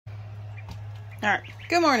Alright,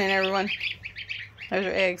 good morning everyone. Those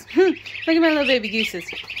are eggs. Look at my little baby gooses.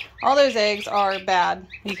 All those eggs are bad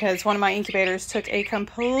because one of my incubators took a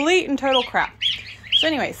complete and total crap. So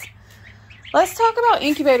anyways, let's talk about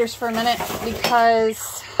incubators for a minute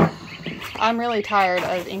because I'm really tired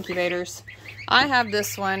of incubators. I have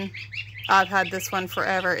this one. I've had this one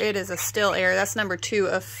forever. It is a still air. That's number 2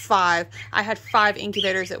 of 5. I had 5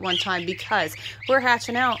 incubators at one time because we're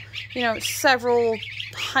hatching out, you know, several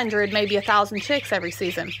hundred, maybe 1,000 chicks every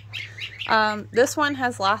season. This one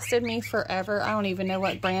has lasted me forever. I don't even know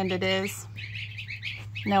what brand it is.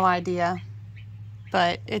 No idea.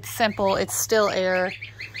 But it's simple. It's still air.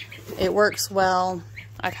 It works well.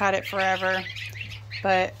 I've had it forever.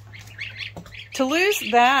 But to lose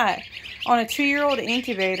that on a 2-year-old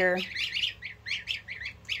incubator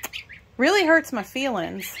really hurts my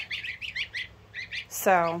feelings.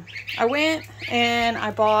 So I went and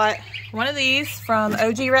I bought one of these from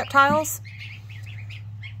OG Reptiles.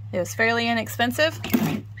 It was fairly inexpensive.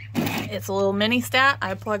 It's a little mini stat.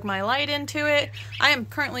 I plug my light into it. I am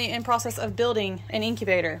currently in process of building an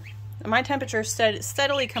incubator. My temperature is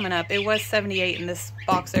steadily coming up. It was 78 in this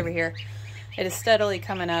box over here. It is steadily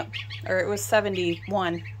coming up, or it was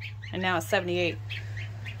 71 and now it's 78.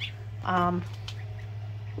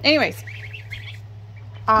 Anyways,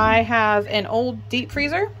 I have an old deep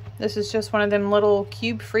freezer. This is just one of them little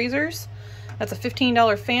cube freezers. That's a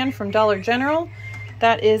 $15 fan from Dollar General.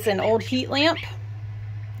 That is an old heat lamp.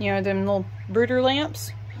 You know, them little brooder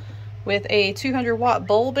lamps with a 200 watt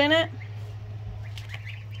bulb in it.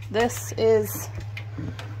 This is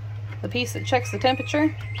the piece that checks the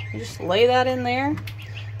temperature. You just lay that in there.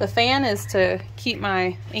 The fan is to keep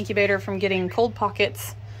my incubator from getting cold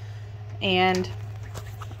pockets and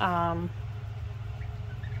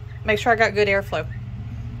make sure I got good airflow.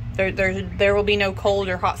 There will be no cold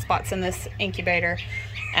or hot spots in this incubator,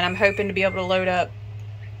 and I'm hoping to be able to load up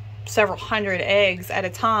several hundred eggs at a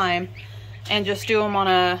time and just do them on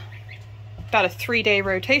about a 3-day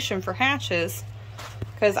rotation for hatches,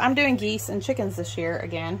 because I'm doing geese and chickens this year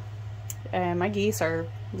again, and my geese are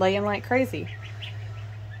laying like crazy.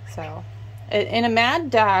 So in a mad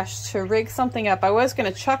dash to rig something up, I was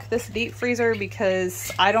going to chuck this deep freezer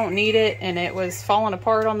because I don't need it and it was falling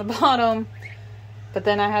apart on the bottom. But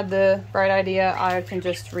then I had the bright idea I can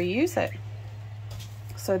just reuse it.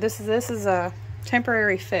 So this is a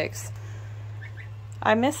temporary fix.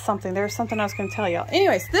 I missed something. There was something I was going to tell y'all.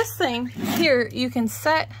 Anyways, this thing here, you can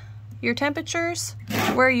set your temperatures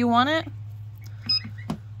where you want it.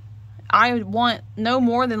 I want no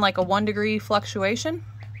more than like a 1 degree fluctuation.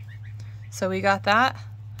 So we got that,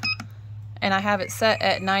 and I have it set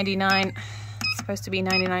at 99, it's supposed to be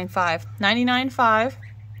 99.5. 99.5,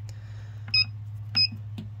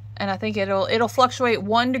 and I think it'll fluctuate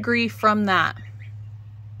 1 degree from that,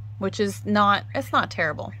 which is not, it's not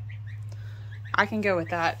terrible. I can go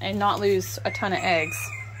with that and not lose a ton of eggs.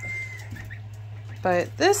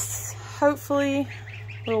 But this hopefully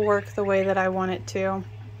will work the way that I want it to.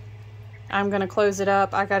 I'm gonna close it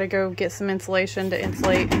up. I gotta go get some insulation to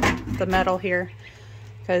insulate the metal here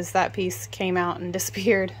because that piece came out and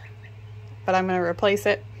disappeared. But I'm gonna replace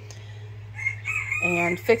it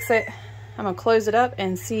and fix it. I'm gonna close it up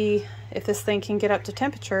and see if this thing can get up to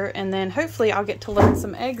temperature, and then hopefully I'll get to load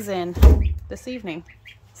some eggs in this evening.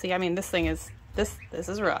 See, I mean, this thing is, this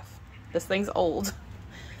is rough. This thing's old,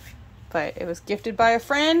 but it was gifted by a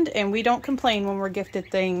friend, and we don't complain when we're gifted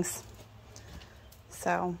things.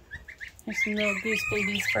 So there's some little goose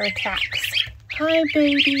babies for attacks. Hi,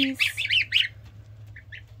 babies.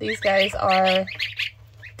 These guys are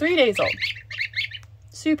 3 days old.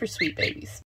 Super sweet babies.